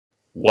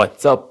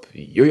What's up,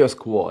 Yoyo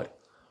Squad?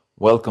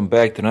 Welcome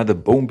back to another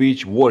Boom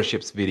Beach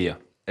Warships video.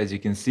 As you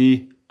can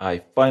see, I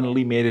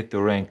finally made it to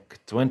rank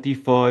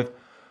 25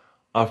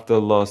 after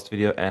the last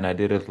video, and I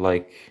did it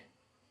like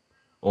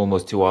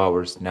almost 2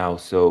 hours now.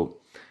 So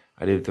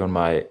I did it on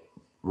my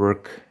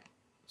work.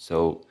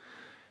 So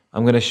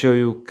I'm gonna show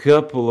you a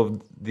couple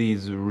of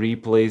these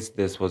replays.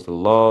 This was the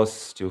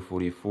last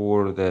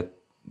 244. That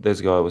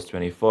this guy was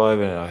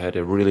 25, and I had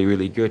a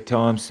really good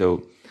time.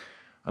 So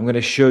I'm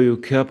gonna show you a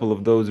couple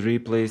of those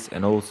replays,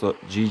 and also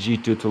GG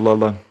to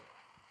Tulala.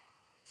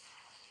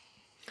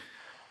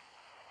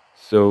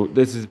 So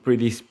this is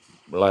pretty,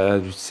 like I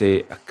would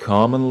say, a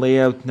common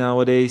layout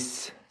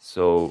nowadays.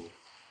 So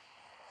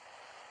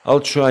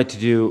I'll try to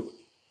do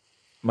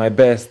my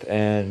best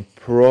and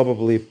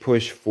probably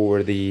push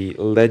for the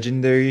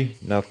legendary.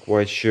 Not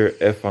quite sure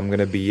if I'm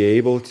gonna be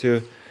able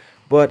to,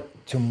 but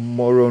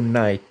tomorrow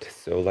night,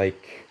 so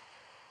like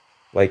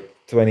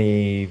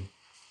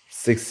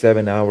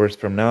 26-7 hours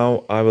from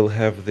now, I will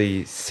have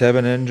the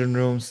 7 engine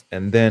rooms,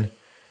 and then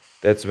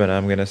that's when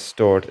I'm gonna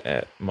start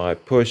at my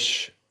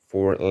push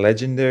for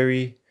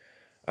legendary.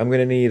 I'm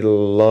gonna need a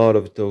lot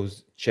of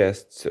those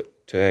chests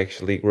to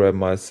actually grab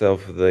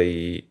myself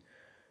the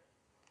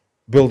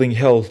building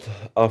health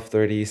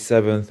after the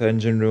 7th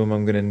engine room.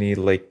 I'm gonna need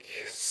like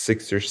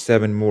 6 or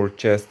 7 more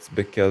chests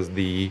because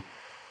the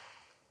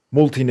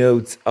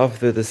multi-nodes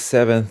after the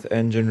 7th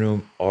engine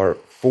room are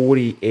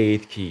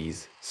 48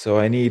 keys. So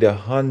I need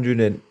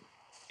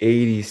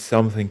 180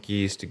 something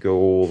keys to go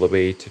all the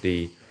way to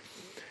the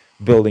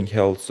building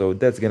health. So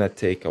that's gonna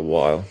take a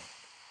while.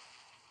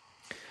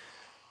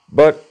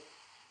 But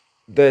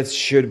that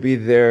should be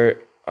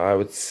there, I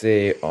would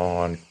say,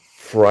 on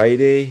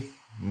Friday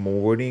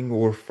morning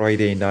or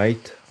Friday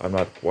night. I'm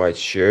not quite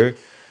sure.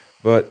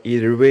 But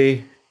either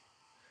way,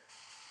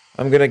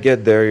 I'm gonna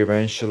get there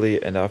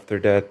eventually, and after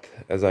that,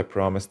 as I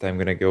promised, I'm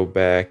gonna go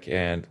back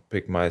and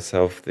pick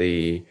myself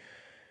the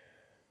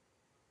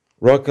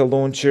rocket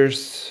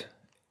launchers.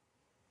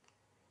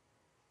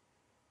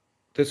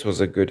 This was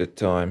a good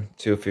time,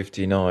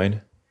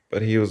 259,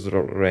 but he was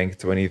ranked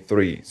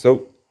 23.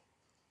 So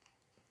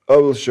I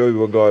will show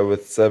you a guy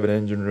with 7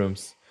 engine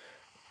rooms,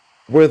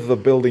 with the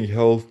building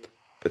health,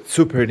 but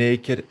super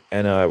naked,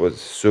 and I was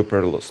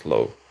super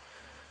slow.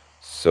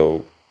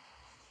 So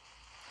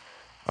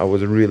I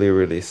was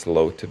really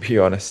slow, to be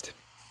honest.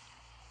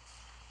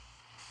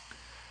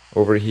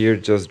 Over here,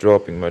 just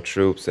dropping my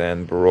troops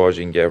and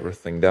barraging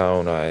everything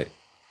down.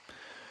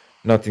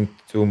 Nothing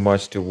too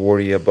much to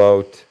worry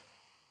about.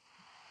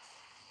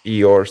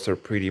 ERs are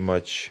pretty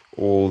much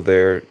all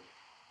there,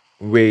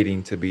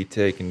 waiting to be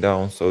taken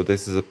down. So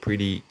this is a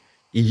pretty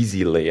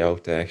easy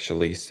layout,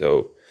 actually.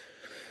 So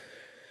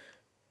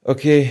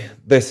okay,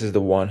 this is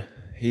the one.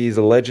 He's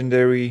a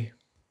legendary.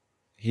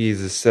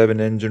 He's a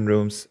 7 engine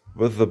rooms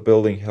with the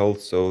building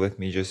health. So let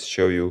me just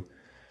show you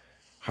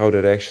how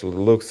that actually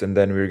looks, and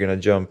then we're gonna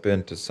jump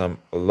into some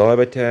live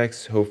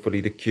attacks.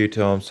 Hopefully the Q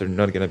times are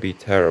not gonna be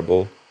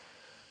terrible.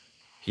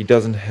 He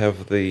doesn't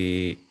have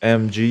the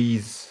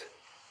MGs.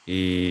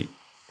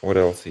 What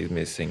else he's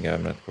missing?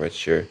 I'm not quite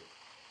sure.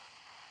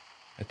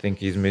 I think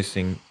he's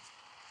missing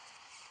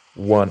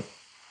one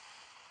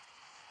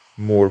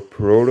more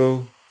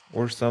proto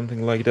or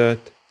something like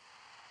that.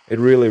 It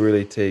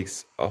really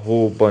takes a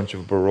whole bunch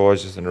of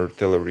barrages and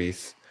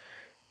artilleries,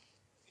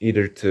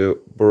 either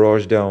to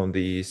barrage down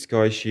the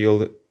sky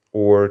shield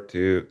or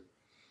to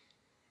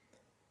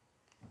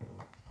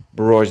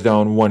barrage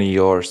down one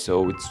ER,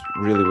 so it's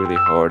really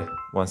hard.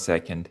 1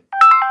 second.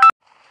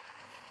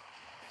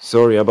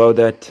 Sorry about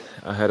that,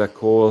 I had a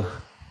call.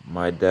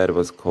 My dad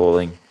was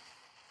calling.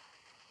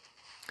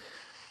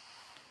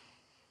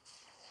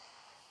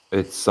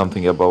 It's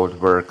something about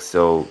work,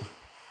 so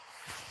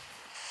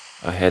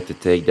I had to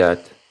take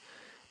that.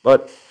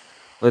 But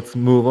let's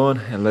move on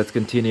and let's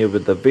continue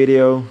with the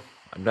video.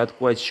 I'm not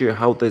quite sure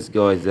how this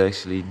guy is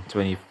actually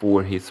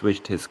 24. He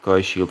switched his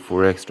sky shield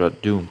for extra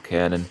doom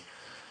cannon,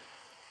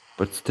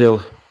 but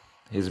still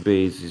his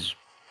base is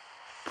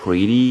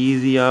pretty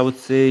easy, I would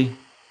say.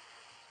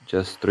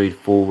 Just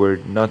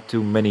straightforward, not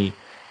too many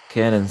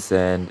cannons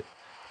and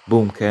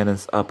boom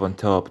cannons up on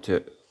top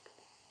to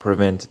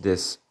prevent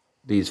these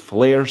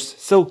flares.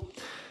 So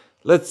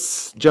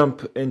let's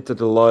jump into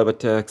the live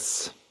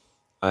attacks.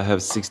 I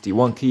have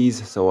 61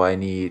 keys, so I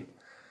need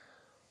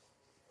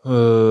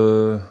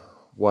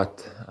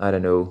what, I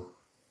don't know,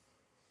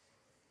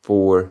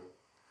 4,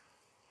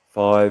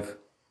 5,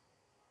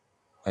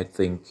 I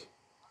think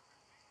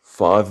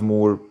 5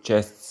 more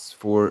chests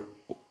for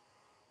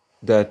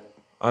that.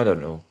 I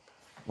don't know,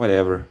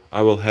 whatever.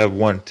 I will have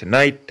one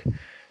tonight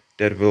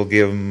that will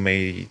give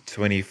me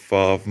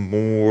 25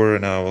 more,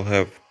 and I will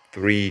have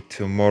 3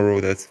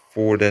 tomorrow. That's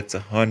 4, that's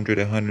 100,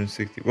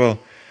 160. Well,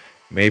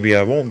 maybe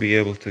I won't be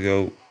able to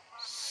go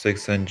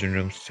 6 engine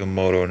rooms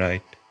tomorrow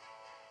night.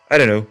 I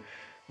don't know,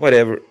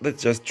 whatever.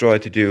 Let's just try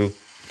to do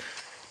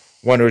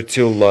 1 or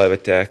 2 live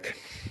attack.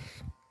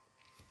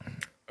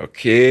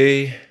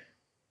 Okay,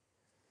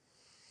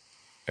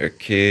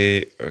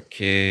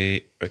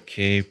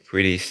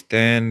 pretty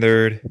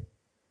standard.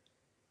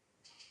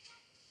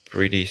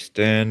 pretty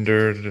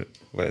standard.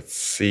 Let's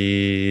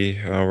see,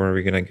 how are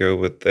we gonna go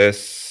with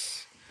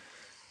this?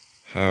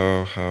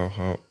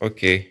 How?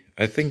 Okay,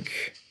 I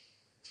think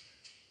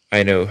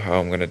I know how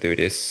I'm gonna do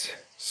this.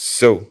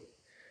 So,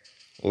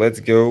 let's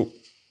go.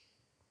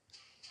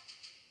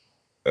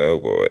 Oh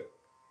boy.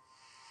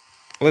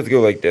 Let's go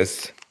like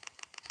this.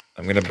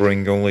 I'm gonna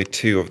bring only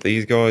 2 of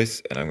these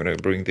guys, and I'm gonna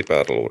bring the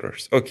battle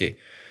orders. Okay,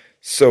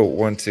 so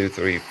 1, 2,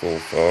 3, 4,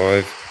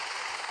 5.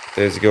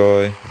 This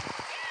guy.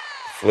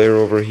 Flare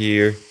over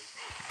here.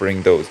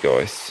 Bring those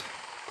guys.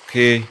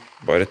 Okay,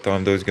 by the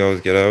time those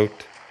guys get out,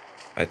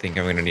 I think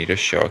I'm gonna need a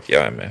shock.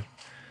 Yeah, man.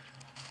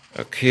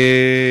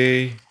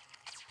 Okay.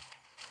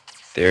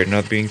 They're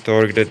not being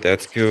targeted,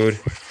 that's good.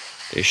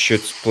 They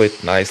should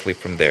split nicely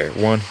from there.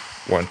 1,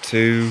 1,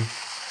 2.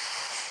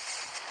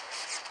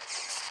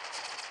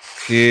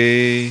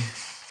 Okay.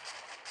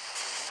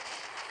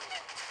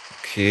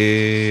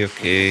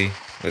 Okay.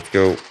 Let's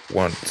go.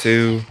 1,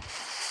 2.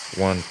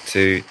 1,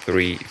 2,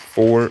 3,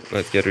 4.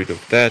 Let's get rid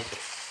of that.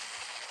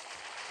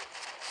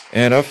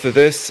 And after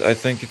this, I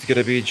think it's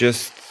gonna be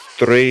just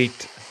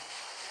straight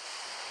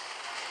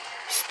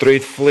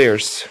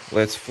flares.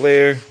 Let's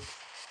flare.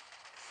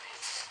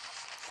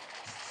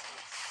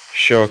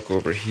 Shock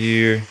over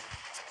here.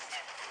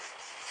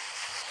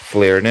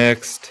 Flare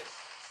next.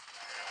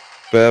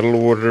 Battle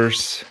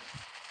orders.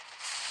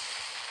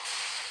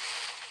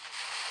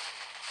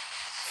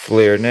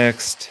 Flare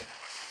next.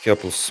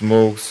 Couple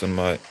smokes on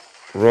my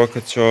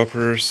rocket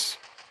choppers.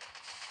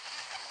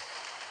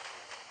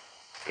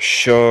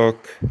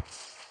 Shock.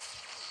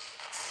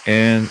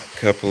 And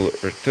couple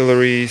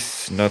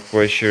artilleries. Not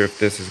quite sure if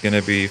this is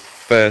gonna be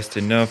fast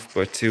enough,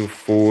 but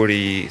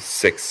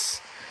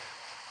 246.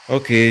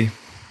 Okay,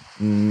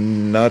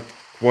 not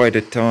quite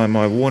the time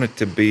I want it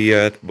to be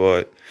at,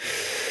 but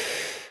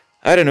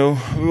I don't know,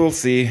 we'll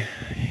see.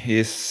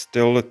 He's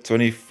still at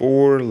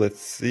 24,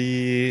 let's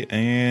see,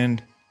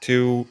 and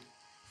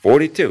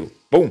 242.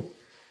 Boom,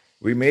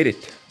 we made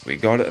it. We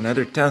got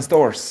another 10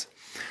 stars.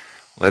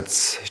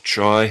 Let's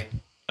try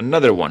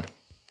another one.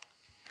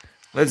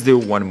 Let's do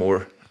one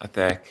more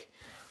attack.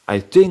 I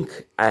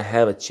think I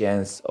have a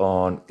chance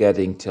on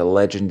getting to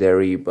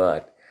legendary,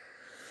 but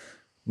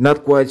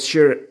not quite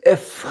sure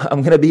if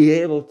I'm gonna be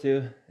able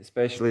to,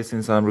 especially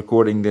since I'm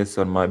recording this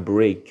on my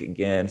break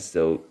again,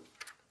 so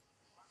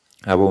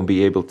I won't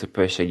be able to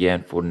push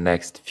again for the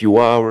next few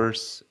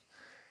hours.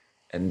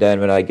 And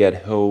then when I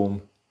get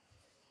home,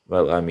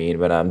 well, I mean,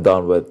 when I'm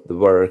done with the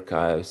work,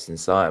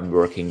 since I'm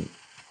working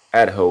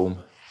at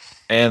home,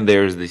 and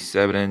there's the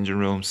 7 engine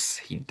rooms.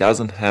 He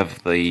doesn't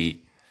have the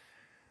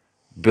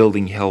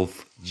building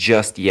health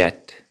just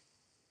yet,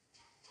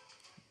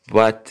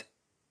 but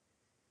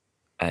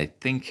I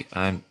think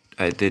I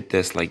did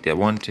this like that.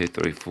 1, 2,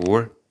 3,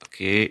 4.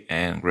 Okay,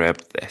 and grab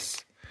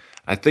this.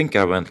 I think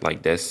I went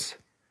like this.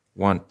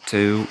 1,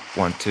 2,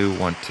 1, 2,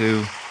 1,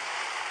 2,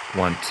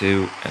 1,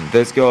 2, and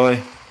this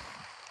guy.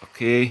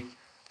 Okay,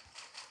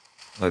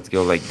 let's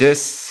go like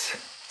this.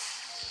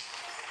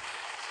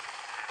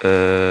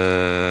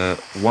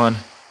 1,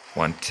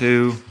 1,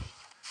 2.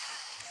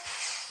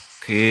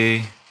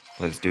 Okay,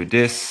 let's do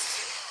this.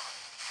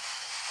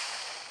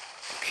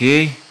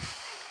 Okay,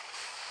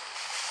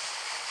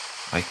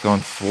 I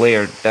can't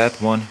flare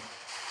that one,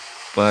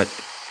 but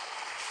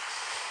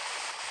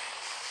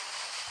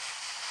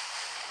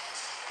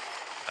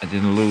I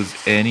didn't lose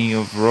any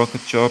of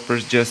rocket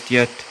choppers just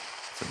yet,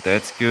 so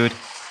that's good.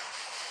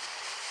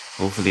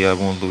 Hopefully I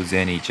won't lose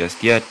any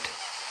just yet.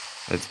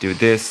 Let's do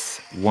this.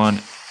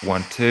 1,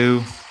 1,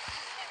 2.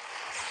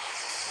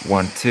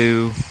 1,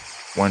 2.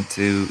 1,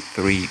 2,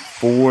 3,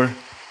 4.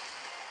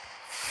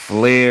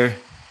 Flare.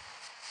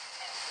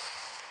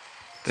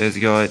 This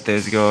guy.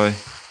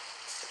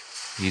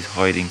 He's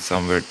hiding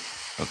somewhere.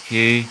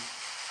 Okay.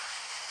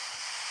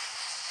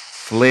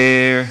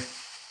 Flare.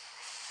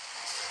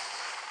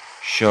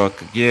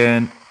 Shock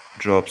again.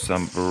 Drop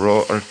some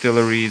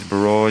artilleries,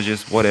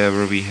 barrages,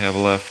 whatever we have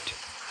left.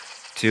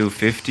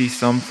 250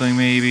 something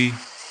maybe.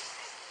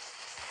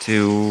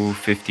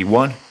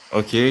 251.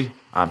 Okay,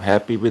 I'm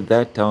happy with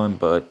that time,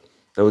 but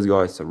those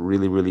guys are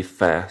really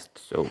fast,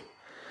 so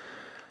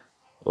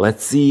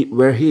let's see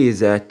where he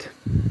is at.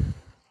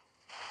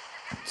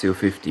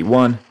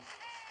 251.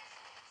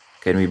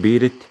 Can we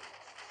beat it?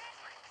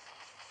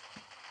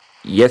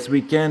 Yes,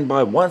 we can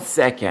by 1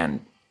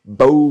 second.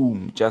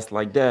 Boom, just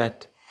like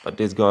that. But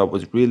this guy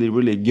was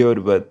really good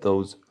with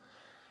those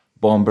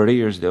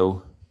bombardiers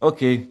though.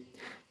 Okay,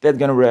 that's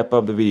gonna wrap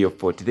up the video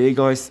for today,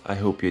 guys. I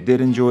hope you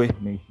did enjoy.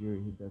 Make sure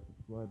you hit that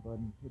subscribe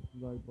button, hit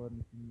the like button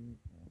if you need,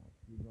 and I'll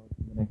see you guys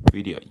in the next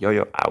video.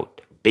 Yo-yo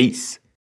out. Peace.